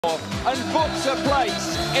And books a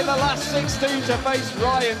place in the last 16 to face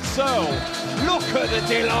Ryan Searle. Look at the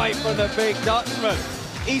delight from the big Dutchman.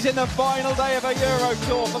 He's in the final day of a Euro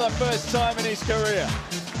Tour for the first time in his career.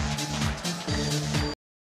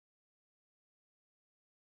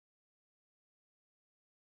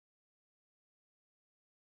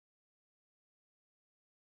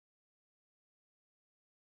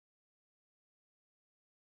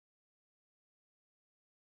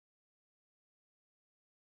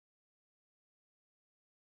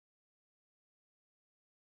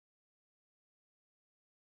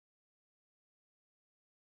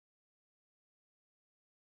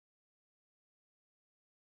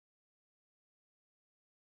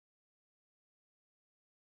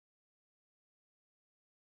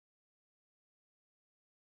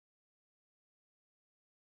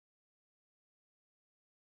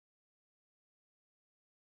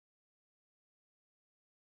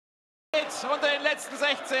 Unter den letzten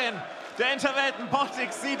 16 der Interwelten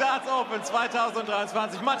Baltic Sea Darts Open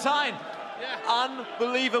 2023. Martijn,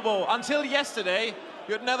 unbelievable. Until yesterday,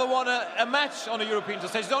 you had never won a match on a European Tour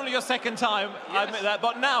stage. It's only your second time, I admit that.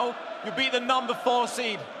 But now, you beat the number 4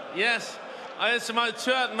 seed. Yes, it's my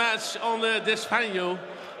third match on this venue.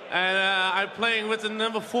 And I'm playing with the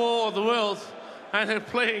number 4 of the world. And I'm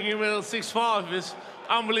playing him with 6-5. It's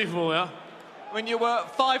unbelievable, yeah. When you were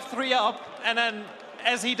 5-3 up, and then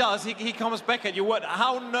as he does, he comes back at you.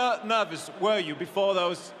 How nervous were you before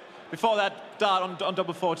that dart on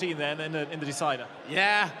double 14 then in the decider?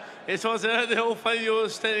 Yeah, it was the whole venue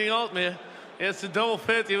was standing out me. It's the double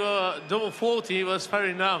 30, double 40 was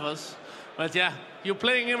very nervous. But yeah, you're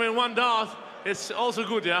playing him in one dart, it's also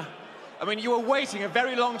good, yeah. I mean, you were waiting a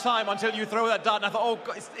very long time until you throw that dart, and I thought,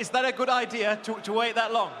 oh, is that a good idea to wait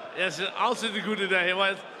that long? Yes, also a good idea.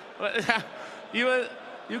 But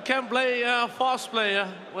you can play a fast player.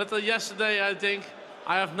 With yesterday, I think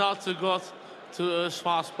I have not got to a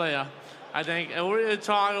fast player. I think we're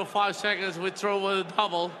trying 5 seconds, we throw a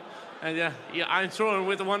double, and yeah, I'm throwing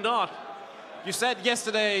with the one dart. You said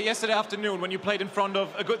yesterday afternoon when you played in front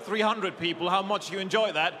of a good 300 people how much you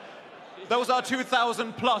enjoyed that. Those are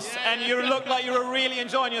 2,000 plus, yeah, and you look like you were really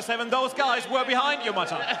enjoying yourself, and those guys were behind you,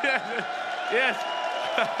 Martijn. Yes.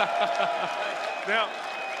 Now,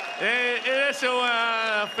 it is so,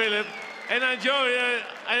 Philip, and I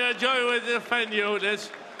enjoy with the venue.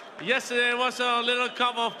 Yesterday was a little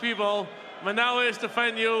couple of people, but now is the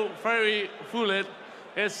venue very full.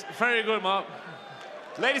 It's very good, man.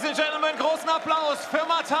 Ladies and gentlemen, großen Applaus für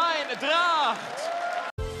Martijn Dragt.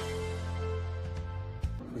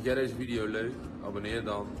 Vond jij deze video leuk? Abonneer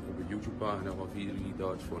dan op de YouTube-pagina van 4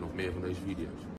 Darts voor nog meer van deze video's.